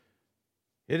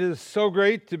It is so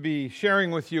great to be sharing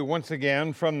with you once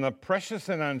again from the precious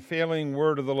and unfailing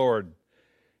word of the Lord.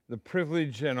 The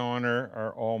privilege and honor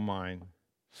are all mine.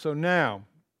 So now,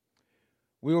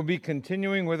 we will be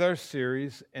continuing with our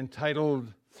series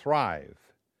entitled Thrive.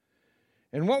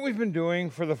 And what we've been doing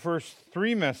for the first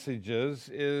 3 messages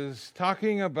is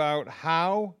talking about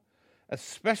how,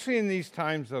 especially in these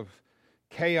times of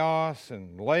chaos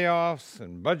and layoffs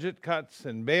and budget cuts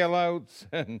and bailouts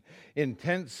and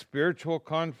intense spiritual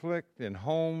conflict in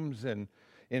homes and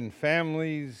in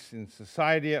families, in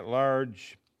society at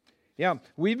large.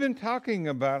 We've been talking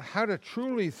about how to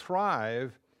truly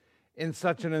thrive in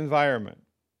such an environment.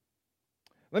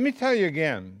 Let me tell you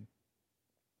again,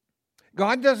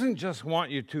 God doesn't just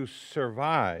want you to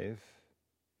survive,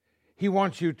 He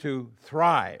wants you to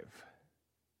thrive.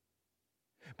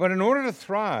 But in order to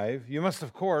thrive, you must,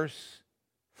 of course,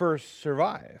 first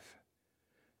survive.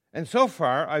 And so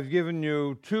far, I've given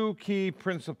you 2 key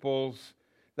principles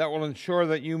that will ensure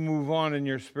that you move on in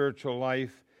your spiritual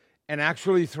life and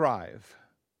actually thrive.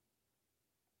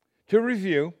 To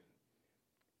review,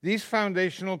 these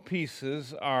foundational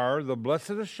pieces are the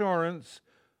blessed assurance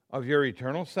of your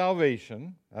eternal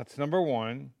salvation. That's number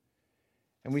 1.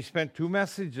 And we spent 2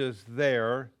 messages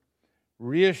there,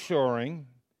 reassuring,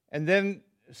 and then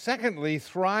secondly,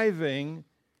 thriving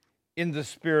in the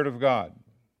Spirit of God.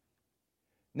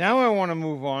 Now I want to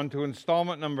move on to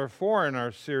installment number 4 in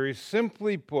our series,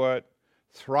 simply put,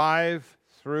 thrive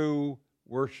through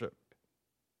worship.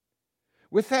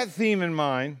 With that theme in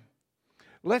mind,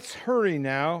 let's hurry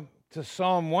now to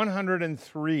Psalm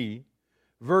 103,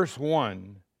 verse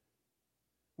 1,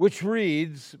 which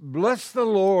reads, "Bless the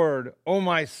Lord, O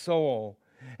my soul,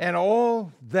 and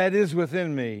all that is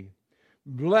within me.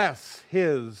 Bless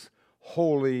His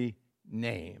holy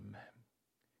name."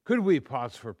 Could we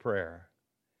pause for prayer?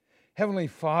 Heavenly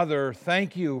Father,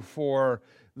 thank you for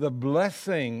the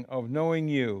blessing of knowing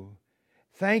you.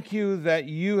 Thank you that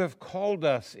you have called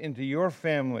us into your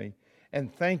family,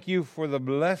 and thank you for the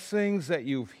blessings that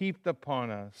you've heaped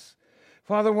upon us.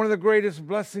 Father, one of the greatest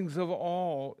blessings of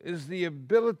all is the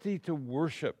ability to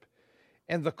worship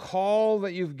and the call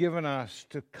that you've given us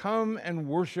to come and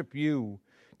worship you,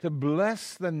 to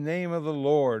bless the name of the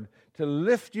Lord, to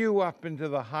lift you up into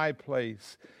the high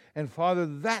place. And Father,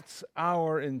 that's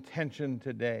our intention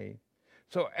today.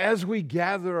 So as we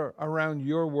gather around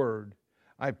your word,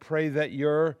 I pray that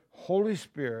your Holy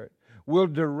Spirit will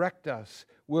direct us,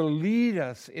 will lead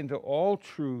us into all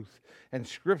truth, and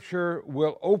Scripture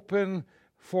will open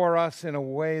for us in a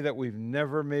way that we've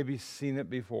never maybe seen it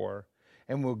before,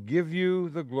 and will give you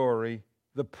the glory,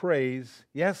 the praise,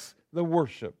 yes, the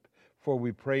worship. For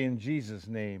we pray in Jesus'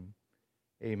 name,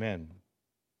 amen.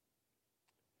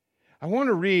 I want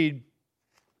to read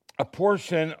a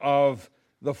portion of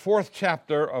the 4th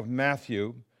chapter of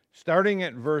Matthew, starting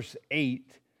at verse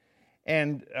 8.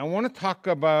 And I want to talk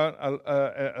about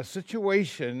a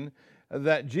situation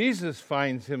that Jesus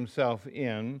finds himself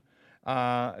in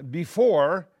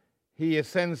before he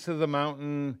ascends to the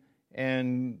mountain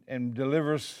and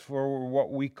delivers for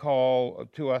what we call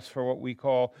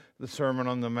the Sermon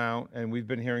on the Mount, and we've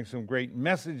been hearing some great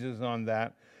messages on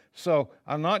that. So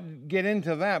I'll not get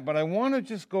into that, but I want to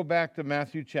just go back to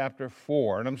Matthew chapter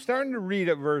 4, and I'm starting to read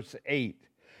at verse 8.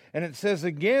 And it says,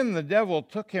 "Again the devil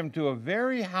took him to a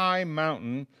very high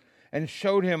mountain and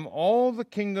showed him all the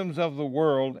kingdoms of the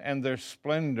world and their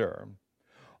splendor.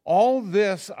 'All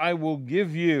this I will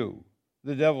give you,'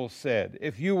 the devil said,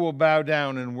 'if you will bow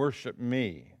down and worship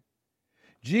me.'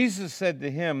 Jesus said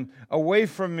to him, 'Away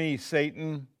from me,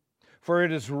 Satan, for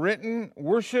it is written,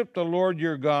 worship the Lord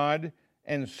your God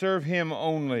and serve him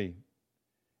only.'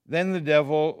 Then the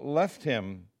devil left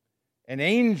him, and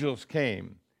angels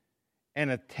came and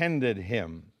attended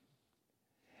him."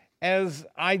 As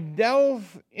I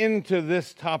delve into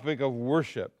this topic of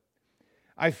worship,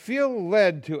 I feel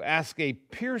led to ask a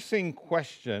piercing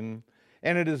question,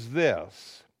 and it is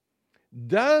this: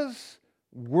 does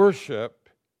worship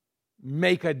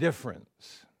make a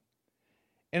difference?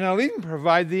 And I'll even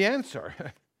provide the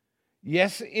answer.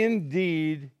 Yes,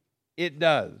 indeed, it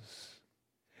does.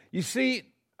 You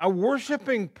see, a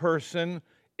worshiping person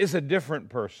is a different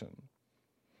person.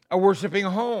 A worshiping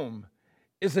home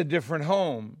is a different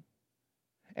home.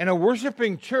 And a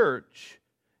worshiping church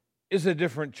is a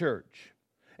different church.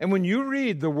 And when you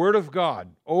read the Word of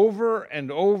God over and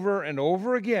over and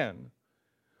over again,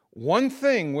 one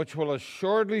thing which will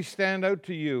assuredly stand out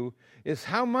to you is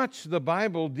how much the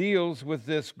Bible deals with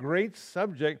this great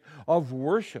subject of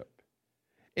worship.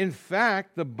 In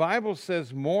fact, the Bible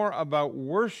says more about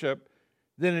worship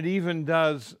than it even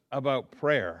does about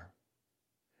prayer.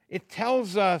 It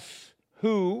tells us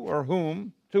who or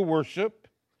whom to worship.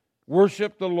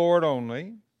 Worship the Lord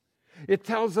only. It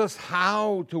tells us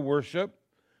how to worship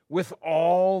with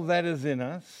all that is in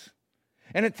us.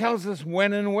 And it tells us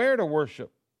when and where to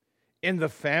worship. In the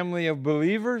family of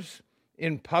believers,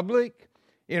 in public,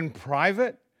 in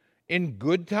private, in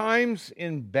good times,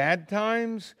 in bad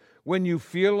times, when you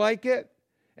feel like it,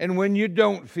 and when you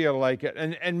don't feel like it,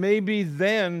 and maybe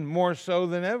then more so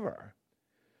than ever.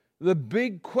 The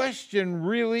big question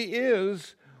really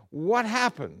is, what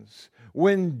happens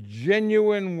when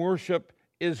genuine worship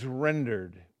is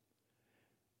rendered?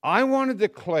 I want to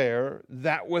declare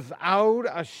that without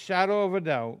a shadow of a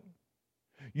doubt,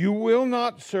 you will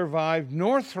not survive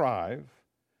nor thrive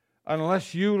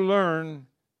unless you learn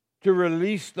to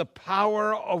release the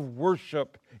power of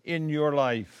worship in your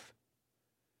life.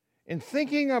 In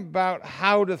thinking about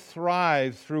how to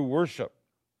thrive through worship,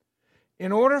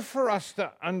 in order for us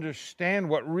to understand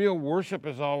what real worship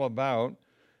is all about,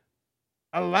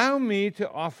 allow me to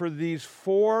offer these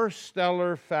 4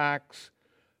 stellar facts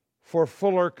for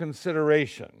fuller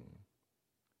consideration.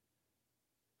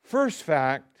 First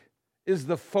fact is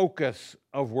the focus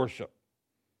of worship.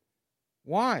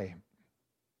 Why?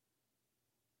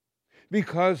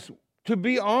 Because, to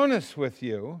be honest with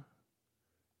you,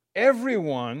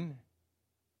 everyone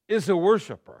is a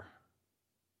worshiper.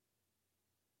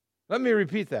 Let me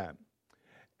repeat that.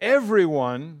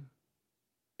 Everyone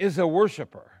is a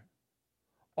worshiper.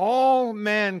 All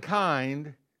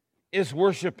mankind is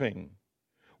worshiping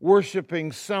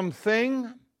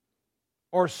something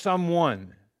or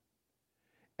someone.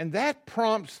 And that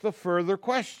prompts the further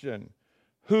question: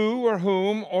 who or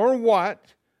whom or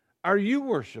what are you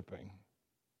worshiping?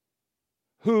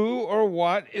 Who or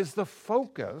what is the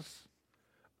focus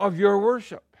of your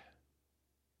worship?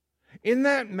 In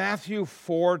that Matthew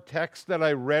 4 text that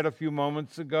I read a few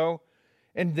moments ago,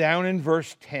 and down in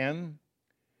verse 10,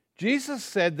 Jesus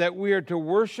said that we are to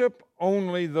worship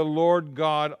only the Lord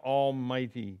God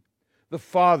Almighty, the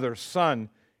Father, Son,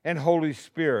 and Holy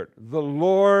Spirit, the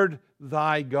Lord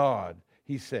thy God,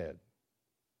 he said.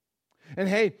 And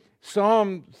hey,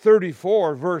 Psalm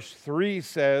 34, verse 3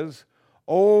 says,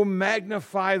 "Oh,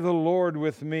 magnify the Lord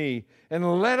with me,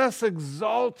 and let us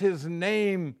exalt his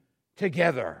name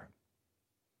together."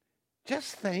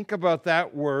 Just think about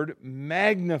that word,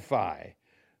 magnify.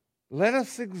 Let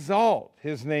us exalt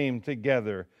his name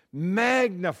together.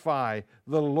 Magnify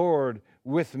the Lord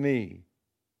with me.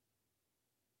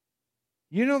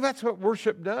 You know, that's what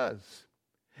worship does.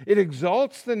 It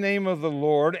exalts the name of the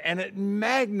Lord and it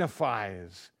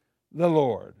magnifies the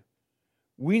Lord.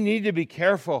 We need to be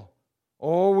careful.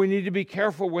 Oh, we need to be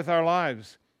careful with our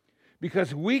lives,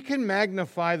 because we can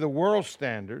magnify the world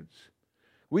standards.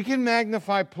 We can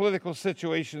magnify political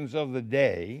situations of the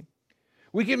day.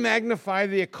 We can magnify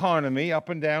the economy up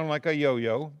and down like a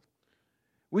yo-yo.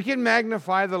 We can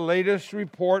magnify the latest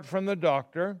report from the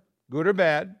doctor, good or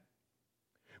bad.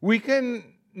 We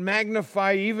can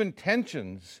magnify even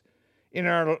tensions in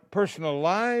our personal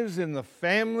lives, in the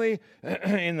family,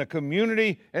 in the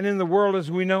community, and in the world as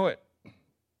we know it.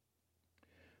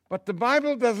 But the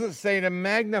Bible doesn't say to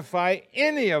magnify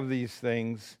any of these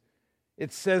things.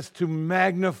 It says to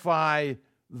magnify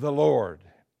the Lord.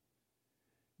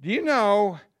 Do you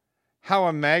know how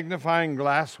a magnifying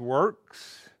glass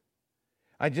works?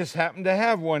 I just happen to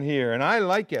have one here, and I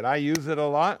like it. I use it a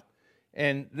lot,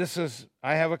 and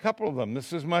I have a couple of them.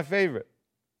 This is my favorite.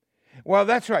 Well,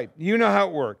 that's right. You know how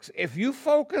it works. If you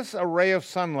focus a ray of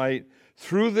sunlight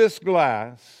through this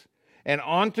glass and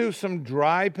onto some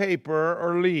dry paper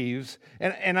or leaves,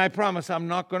 and I promise I'm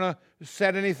not going to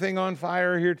set anything on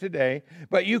fire here today,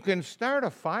 but you can start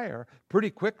a fire pretty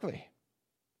quickly.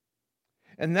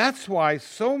 And that's why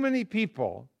so many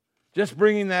people, just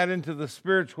bringing that into the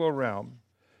spiritual realm,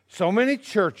 so many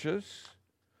churches,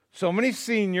 so many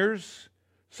seniors,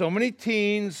 so many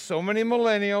teens, so many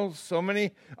millennials, so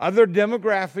many other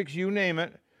demographics, you name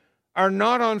it, are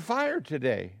not on fire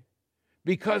today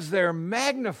because they're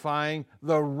magnifying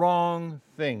the wrong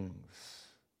things.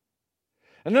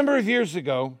 A number of years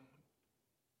ago,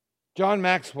 John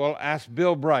Maxwell asked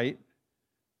Bill Bright,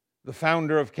 the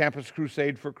founder of Campus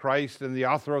Crusade for Christ and the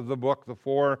author of the book, The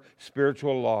 4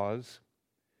 Spiritual Laws,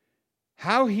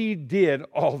 how he did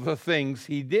all the things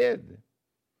he did.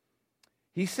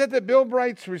 He said that Bill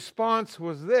Bright's response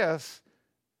was this.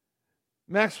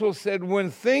 Maxwell said,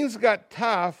 when things got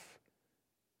tough,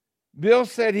 Bill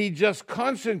said he just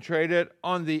concentrated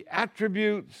on the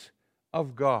attributes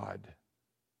of God.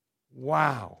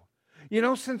 Wow. You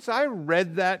know, since I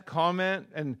read that comment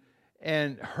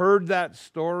and heard that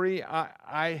story,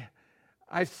 I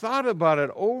thought about it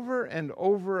over and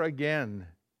over again.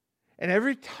 And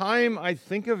every time I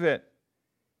think of it,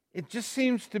 it just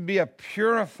seems to be a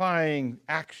purifying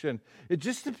action. It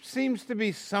just seems to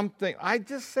be something. I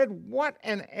just said, what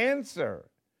an answer.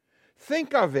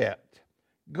 Think of it.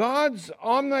 God's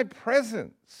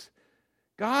omnipresence,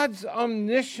 God's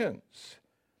omniscience,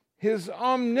 His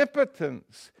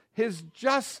omnipotence, His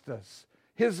justice,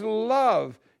 His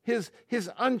love, His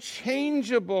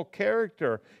unchangeable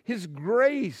character, His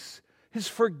grace, His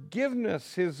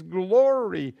forgiveness, His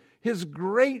glory, His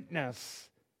greatness,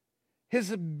 His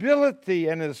ability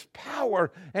and His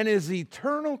power and His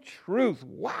eternal truth.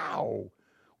 Wow!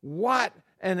 What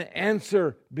an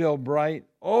answer, Bill Bright.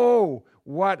 Oh,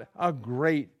 what a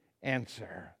great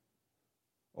answer.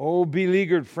 Oh,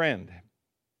 beleaguered friend,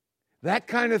 that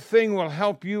kind of thing will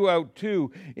help you out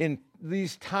too in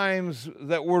these times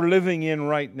that we're living in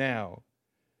right now.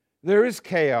 There is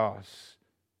chaos,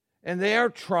 and they are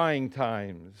trying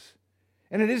times.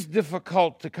 And it is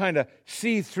difficult to kind of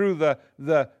see through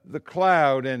the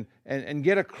cloud and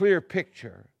get a clear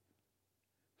picture.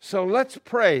 So let's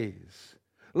praise,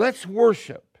 let's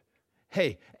worship,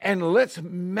 hey, and let's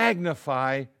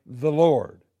magnify the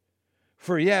Lord.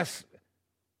 For yes,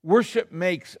 worship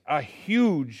makes a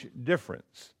huge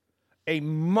difference, a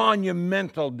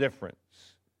monumental difference.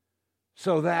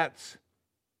 So that's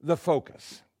the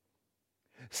focus.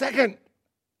 Second,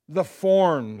 the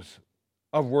forms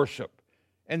of worship.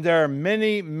 And there are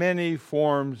many, many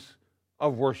forms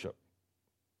of worship.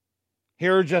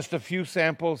 Here are just a few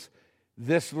samples.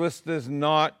 This list is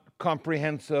not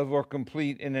comprehensive or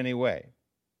complete in any way.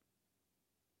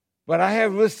 But I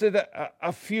have listed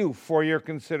a few for your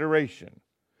consideration.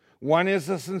 One is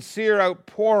a sincere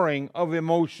outpouring of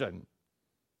emotion.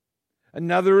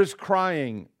 Another is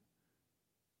crying.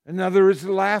 Another is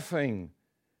laughing.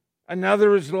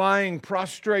 Another is lying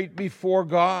prostrate before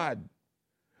God.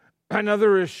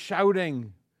 Another is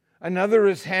shouting. Another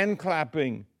is hand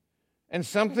clapping. And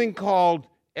something called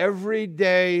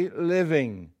everyday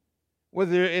living,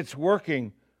 whether it's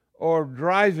working or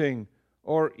driving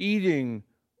or eating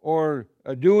or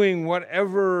doing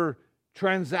whatever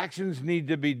transactions need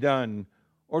to be done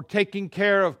or taking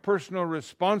care of personal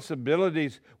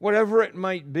responsibilities, whatever it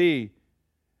might be.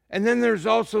 And then there's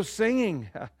also singing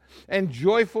and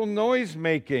joyful noise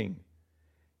making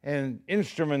and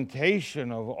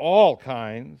instrumentation of all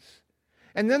kinds.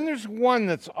 And then there's one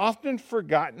that's often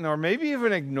forgotten or maybe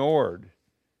even ignored,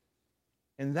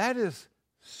 and that is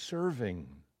serving.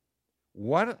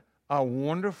 What a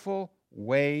wonderful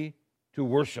way to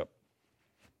worship.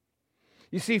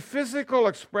 You see, physical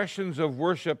expressions of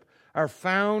worship are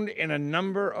found in a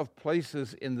number of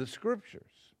places in the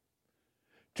Scriptures.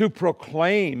 To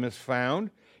proclaim is found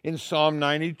in Psalm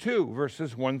 92,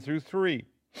 verses 1 through 3.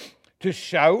 To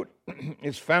shout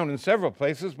is found in several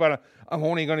places, but I'm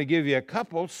only going to give you a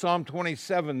couple. Psalm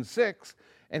 27, 6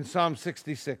 and Psalm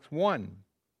 66, 1.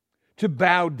 To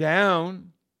bow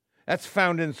down, that's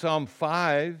found in Psalm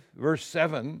 5, verse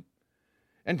 7.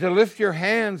 And to lift your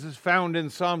hands is found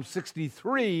in Psalm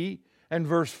 63 and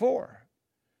verse 4.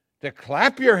 To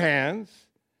clap your hands,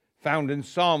 found in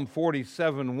Psalm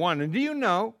 47, 1. And do you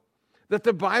know that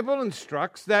the Bible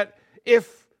instructs that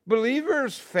if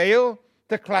believers fail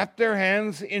to clap their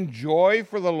hands in joy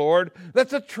for the Lord, that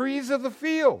the trees of the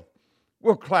field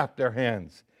will clap their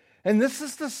hands? And this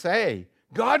is to say,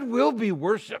 God will be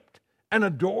worshiped and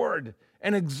adored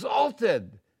and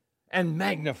exalted and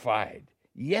magnified.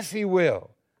 Yes, He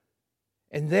will.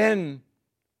 And then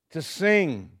to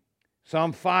sing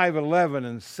Psalm 5:11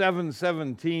 and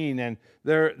 7:17, and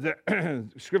the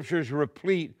Scriptures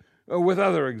replete with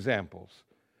other examples.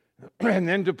 And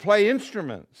then to play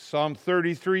instruments, Psalm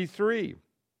 33:3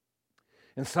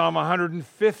 and Psalm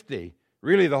 150,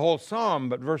 really the whole psalm,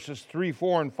 but verses 3,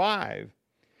 4, and 5.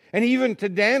 And even to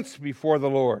dance before the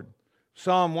Lord,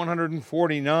 Psalm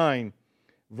 149,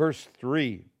 verse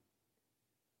 3.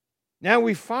 Now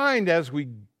we find, as we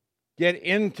get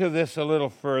into this a little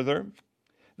further,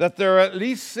 that there are at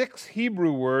least 6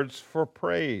 Hebrew words for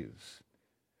praise.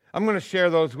 I'm going to share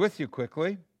those with you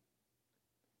quickly.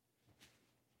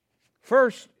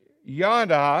 First,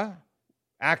 yada,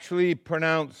 actually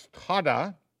pronounced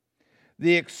tada,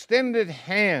 the extended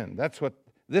hand. That's what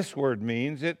this word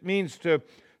means. It means to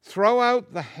throw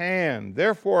out the hand.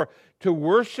 Therefore, to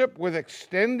worship with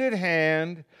extended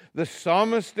hand, the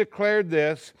psalmist declared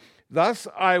this: "Thus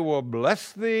I will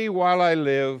bless thee while I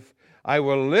live. I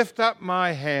will lift up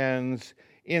my hands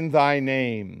in thy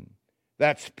name."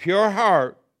 That's pure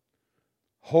heart,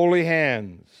 holy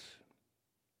hands.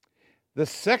 The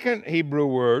second Hebrew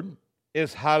word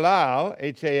is halal,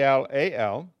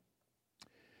 H-A-L-A-L.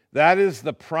 That is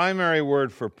the primary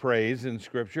word for praise in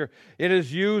Scripture. It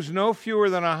is used no fewer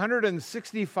than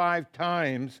 165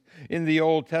 times in the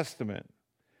Old Testament.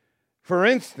 For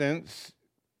instance,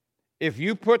 if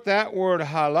you put that word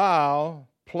halal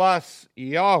plus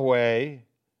Yahweh,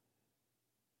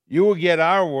 you will get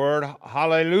our word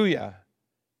hallelujah.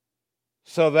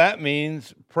 So that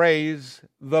means praise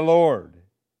the Lord.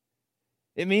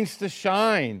 It means to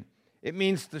shine. It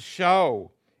means to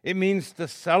show. It means to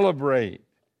celebrate.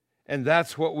 And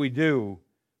that's what we do.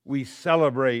 We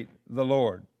celebrate the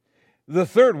Lord. The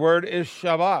third word is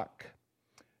shabak,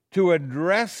 to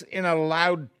address in a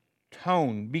loud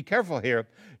tone. Be careful here.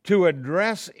 To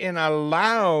address in a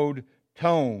loud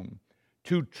tone,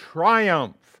 to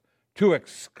triumph, to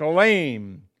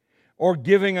exclaim, or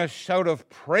giving a shout of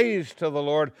praise to the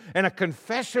Lord and a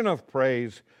confession of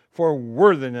praise for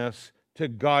worthiness to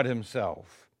God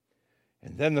Himself.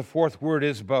 And then the fourth word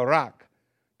is barak,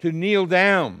 to kneel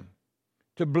down,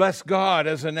 to bless God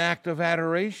as an act of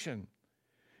adoration.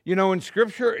 You know, in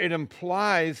Scripture, it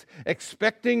implies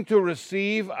expecting to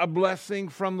receive a blessing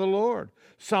from the Lord.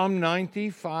 Psalm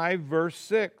 95, verse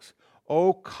 6.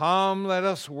 Oh, come, let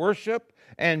us worship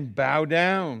and bow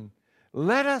down.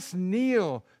 Let us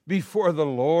kneel before the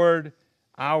Lord,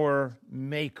 our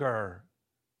Maker.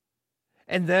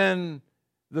 And then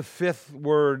the fifth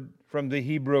word from the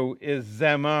Hebrew is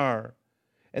zamar,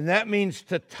 and that means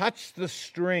to touch the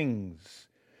strings.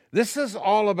 This is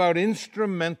all about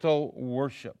instrumental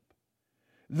worship.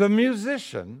 The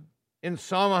musician in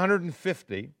Psalm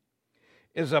 150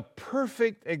 is a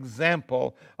perfect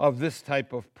example of this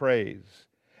type of praise.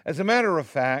 As a matter of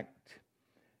fact,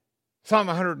 Psalm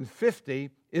 150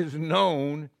 is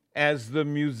known as the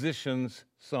musician's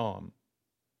psalm.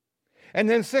 And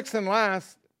then sixth and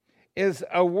last is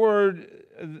a word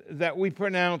that we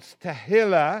pronounce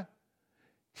tehillah,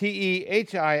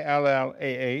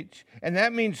 Tehillah, and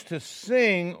that means to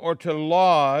sing or to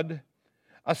laud,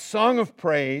 a song of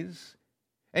praise.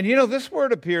 And you know, this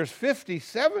word appears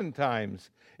 57 times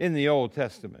in the Old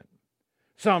Testament.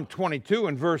 Psalm 22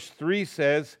 and verse 3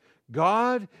 says,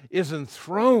 God is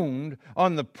enthroned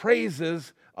on the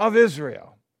praises of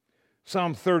Israel.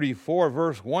 Psalm 34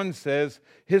 verse 1 says,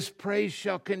 His praise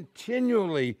shall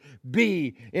continually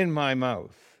be in my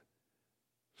mouth.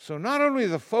 So not only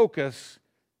the focus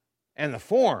and the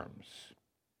forms,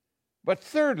 but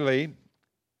thirdly,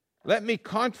 let me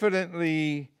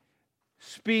confidently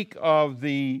speak of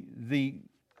the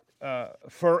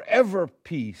forever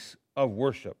piece of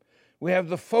worship. We have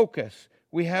the focus,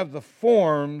 we have the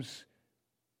forms,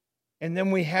 and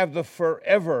then we have the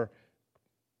forever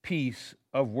piece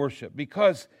of worship.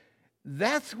 Because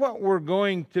that's what we're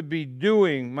going to be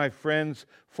doing, my friends,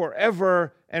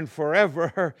 forever and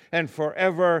forever and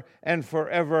forever and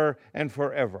forever and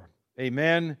forever.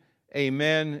 Amen,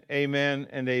 amen, amen,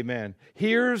 and amen.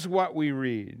 Here's what we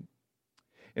read.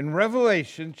 In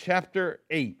Revelation chapter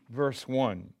 8, verse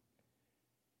 1.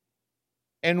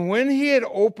 And when he had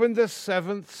opened the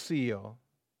seventh seal,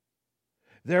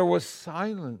 there was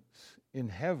silence in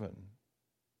heaven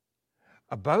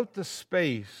about the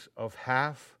space of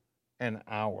half an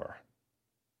hour.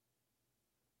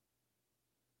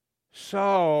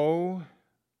 So,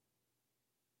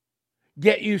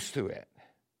 get used to it.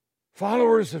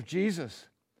 Followers of Jesus,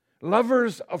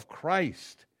 lovers of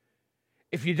Christ,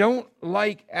 if you don't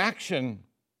like action,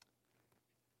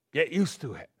 get used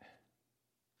to it.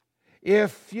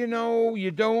 If, you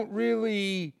don't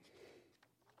really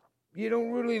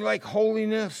like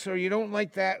holiness, or you don't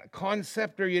like that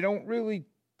concept, or you don't really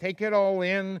take it all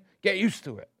in, get used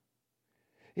to it.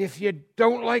 If you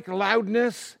don't like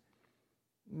loudness,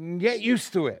 get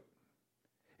used to it.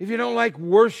 If you don't like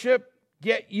worship,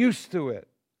 get used to it.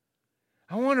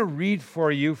 I want to read for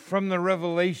you from the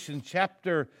Revelation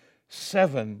chapter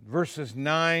 7, verses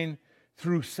 9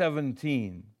 through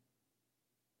 17.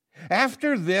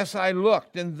 After this I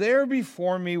looked, and there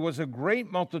before me was a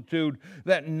great multitude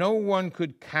that no one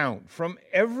could count, from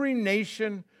every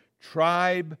nation,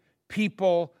 tribe,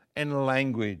 people, and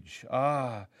language,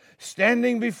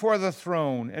 standing before the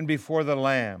throne and before the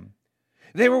Lamb.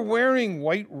 They were wearing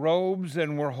white robes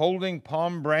and were holding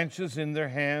palm branches in their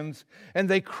hands, and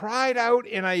they cried out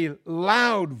in a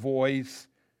loud voice,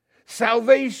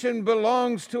 Salvation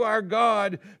belongs to our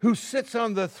God who sits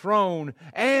on the throne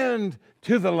and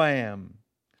to the Lamb.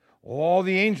 All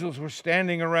the angels were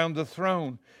standing around the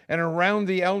throne and around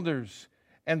the elders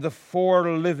and the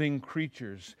four living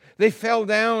creatures. They fell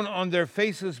down on their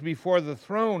faces before the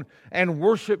throne and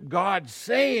worshiped God,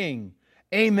 saying,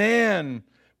 Amen.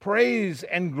 praise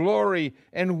and glory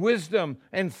and wisdom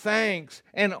and thanks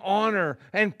and honor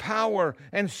and power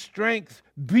and strength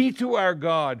be to our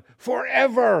God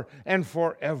forever and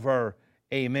forever.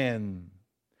 Amen.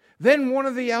 Then one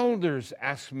of the elders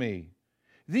asked me,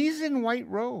 "These in white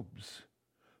robes,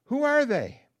 who are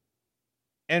they?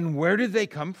 And where did they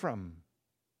come from?"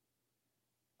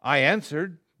 I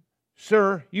answered,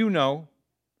 "Sir, you know."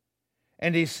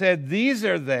 And he said, "These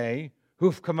are they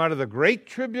who've come out of the great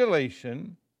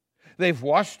tribulation. They've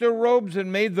washed their robes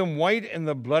and made them white in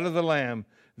the blood of the Lamb.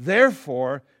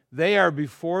 Therefore, they are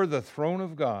before the throne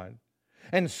of God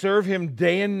and serve him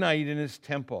day and night in his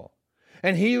temple.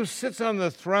 And he who sits on the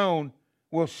throne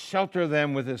will shelter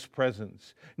them with his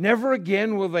presence. Never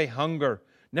again will they hunger.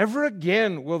 Never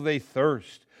again will they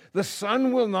thirst. The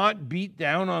sun will not beat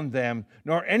down on them,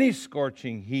 nor any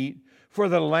scorching heat. For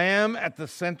the Lamb at the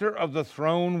center of the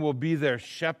throne will be their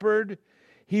shepherd.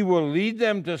 He will lead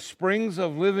them to springs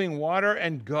of living water,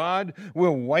 and God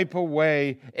will wipe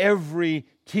away every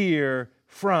tear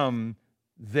from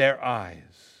their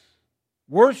eyes."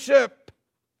 Worship,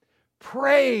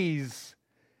 praise,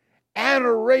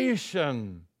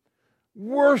 adoration,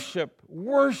 worship,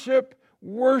 worship,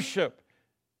 worship.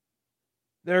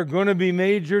 There are going to be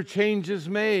major changes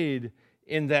made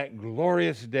in that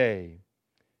glorious day.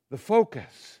 The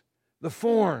focus, the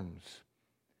forms,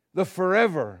 the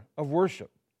forever of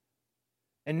worship.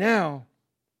 And now,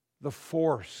 the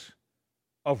force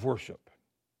of worship.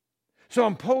 So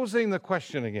I'm posing the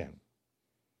question again.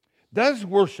 Does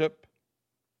worship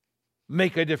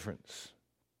make a difference?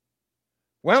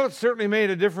 Well, it certainly made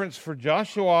a difference for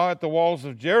Joshua at the walls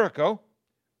of Jericho.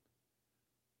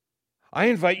 I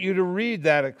invite you to read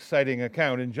that exciting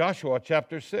account in Joshua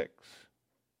chapter 6.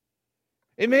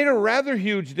 It made a rather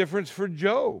huge difference for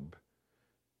Job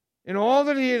in all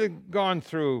that he had gone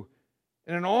through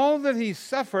and in all that he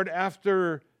suffered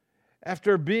after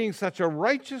being such a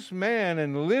righteous man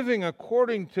and living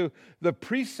according to the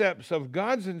precepts of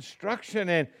God's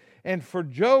instruction. And for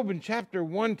Job in chapter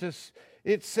 1,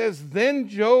 it says, "Then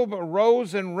Job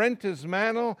arose and rent his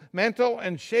mantle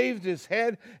and shaved his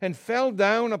head and fell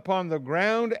down upon the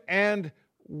ground and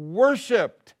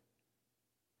worshipped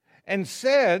and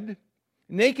said,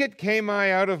 'Naked came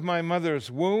I out of my mother's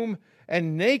womb,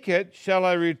 and naked shall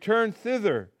I return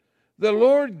thither. The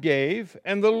Lord gave,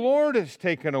 and the Lord has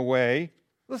taken away.'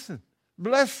 Listen,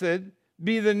 blessed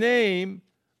be the name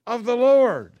of the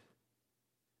Lord."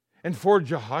 And for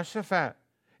Jehoshaphat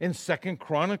in 2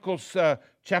 Chronicles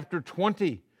chapter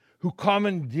 20, who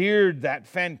commandeered that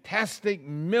fantastic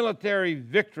military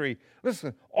victory,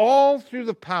 listen, all through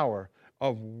the power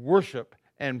of worship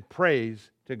and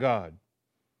praise to God.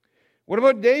 What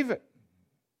about David?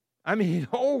 I mean,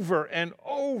 over and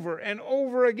over and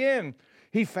over again,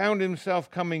 he found himself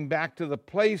coming back to the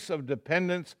place of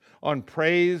dependence on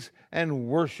praise and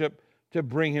worship to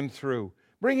bring him through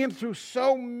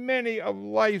so many of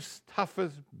life's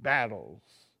toughest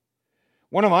battles.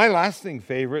 One of my lasting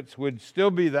favorites would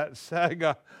still be that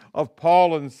saga of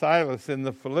Paul and Silas in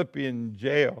the Philippian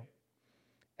jail.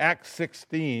 Acts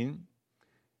 16.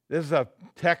 This is a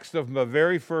text of my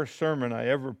very first sermon I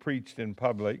ever preached in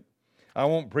public. I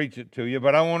won't preach it to you,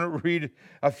 but I want to read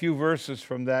a few verses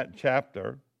from that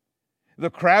chapter. The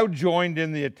crowd joined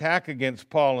in the attack against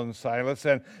Paul and Silas,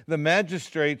 and the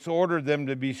magistrates ordered them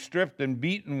to be stripped and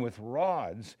beaten with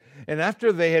rods. And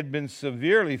after they had been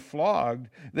severely flogged,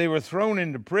 they were thrown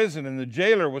into prison, and the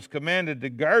jailer was commanded to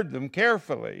guard them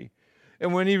carefully.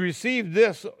 And when he received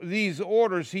these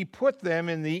orders, he put them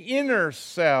in the inner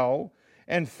cell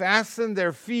and fastened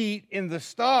their feet in the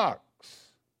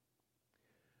stocks.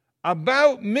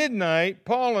 About midnight,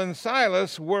 Paul and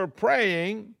Silas were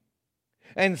praying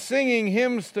and singing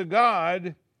hymns to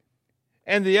God,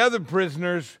 and the other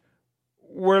prisoners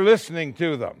were listening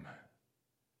to them.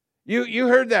 You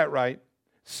heard that right.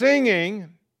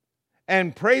 Singing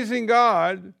and praising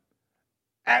God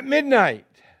at midnight.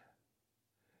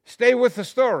 Stay with the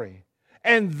story.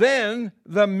 And then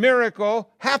the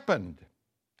miracle happened.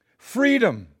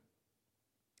 Freedom.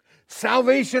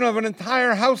 Salvation of an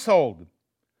entire household.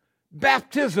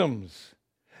 Baptisms.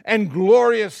 And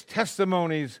glorious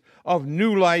testimonies of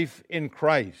new life in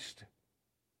Christ.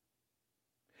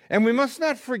 And we must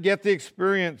not forget the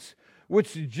experience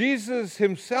which Jesus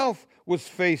himself was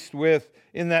faced with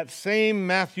in that same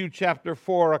Matthew chapter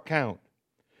 4 account.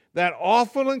 That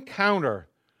awful encounter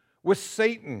with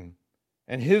Satan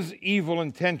and his evil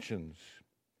intentions.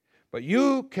 But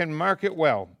you can mark it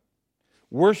well.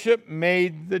 Worship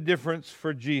made the difference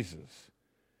for Jesus.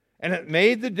 And it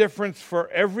made the difference for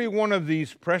every one of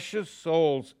these precious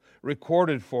souls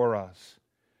recorded for us.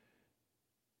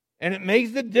 And it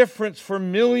makes the difference for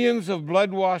millions of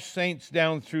blood-washed saints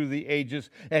down through the ages.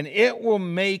 And it will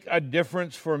make a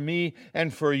difference for me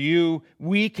and for you.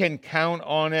 We can count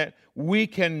on it. We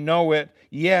can know it.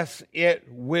 Yes, it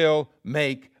will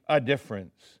make a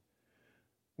difference.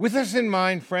 With this in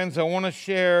mind, friends, I want to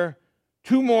share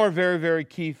two more very, very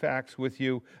key facts with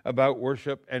you about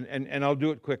worship, and I'll do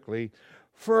it quickly.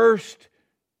 First,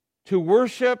 to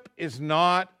worship is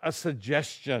not a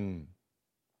suggestion.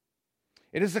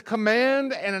 It is a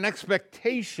command and an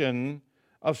expectation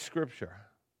of Scripture.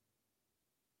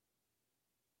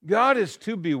 God is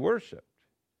to be worshiped.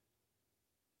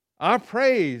 Our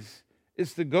praise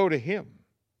is to go to Him.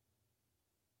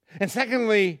 And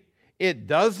secondly, it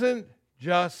doesn't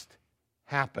just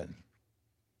happen.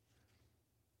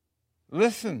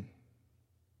 Listen,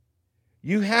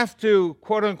 you have to,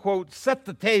 quote unquote, set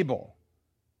the table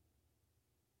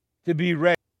to be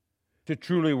ready to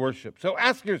truly worship. So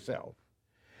ask yourself,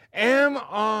 am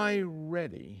I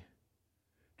ready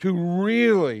to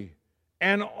really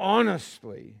and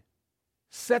honestly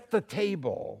set the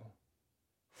table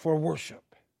for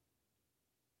worship?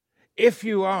 If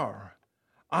you are,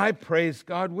 I praise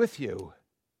God with you.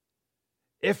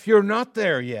 If you're not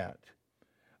there yet,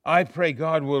 I pray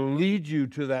God will lead you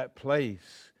to that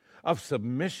place of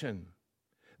submission,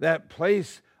 that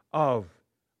place of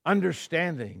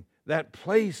understanding, that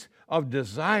place of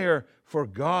desire for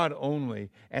God only,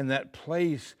 and that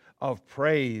place of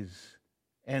praise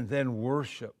and then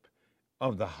worship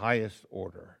of the highest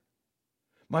order.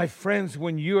 My friends,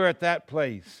 when you're at that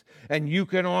place and you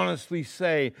can honestly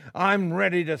say, I'm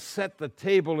ready to set the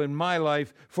table in my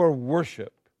life for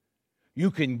worship,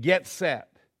 you can get set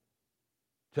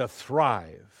to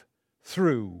thrive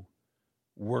through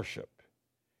worship.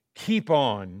 Keep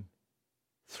on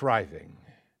thriving.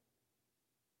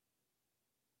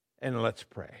 And let's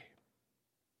pray.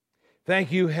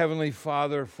 Thank you, Heavenly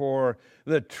Father, for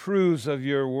the truths of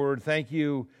your word. Thank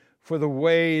you for the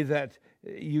way that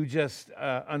you just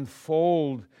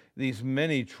unfold these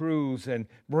many truths and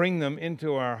bring them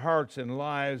into our hearts and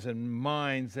lives and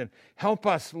minds. And help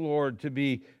us, Lord, to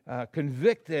be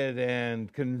convicted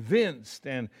and convinced.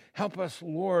 And help us,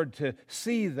 Lord, to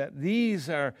see that these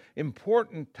are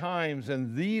important times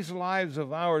and these lives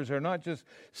of ours are not just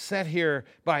set here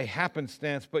by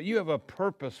happenstance, but you have a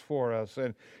purpose for us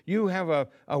and you have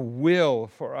a will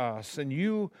for us and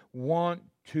you want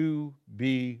to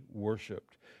be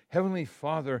worshiped. Heavenly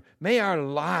Father, may our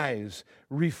lives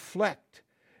reflect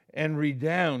and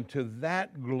redound to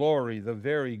that glory, the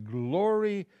very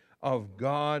glory of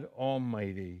God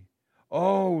Almighty.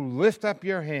 Oh, lift up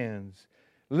your hands,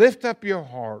 lift up your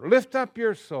heart, lift up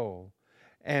your soul,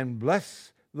 and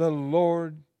bless the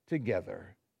Lord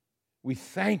together. We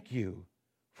thank you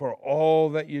for all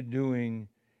that you're doing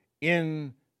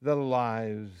in the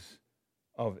lives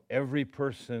of every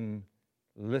person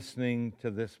listening to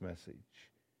this message.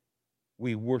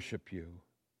 We worship you.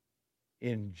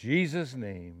 In Jesus'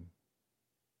 name,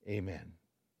 amen.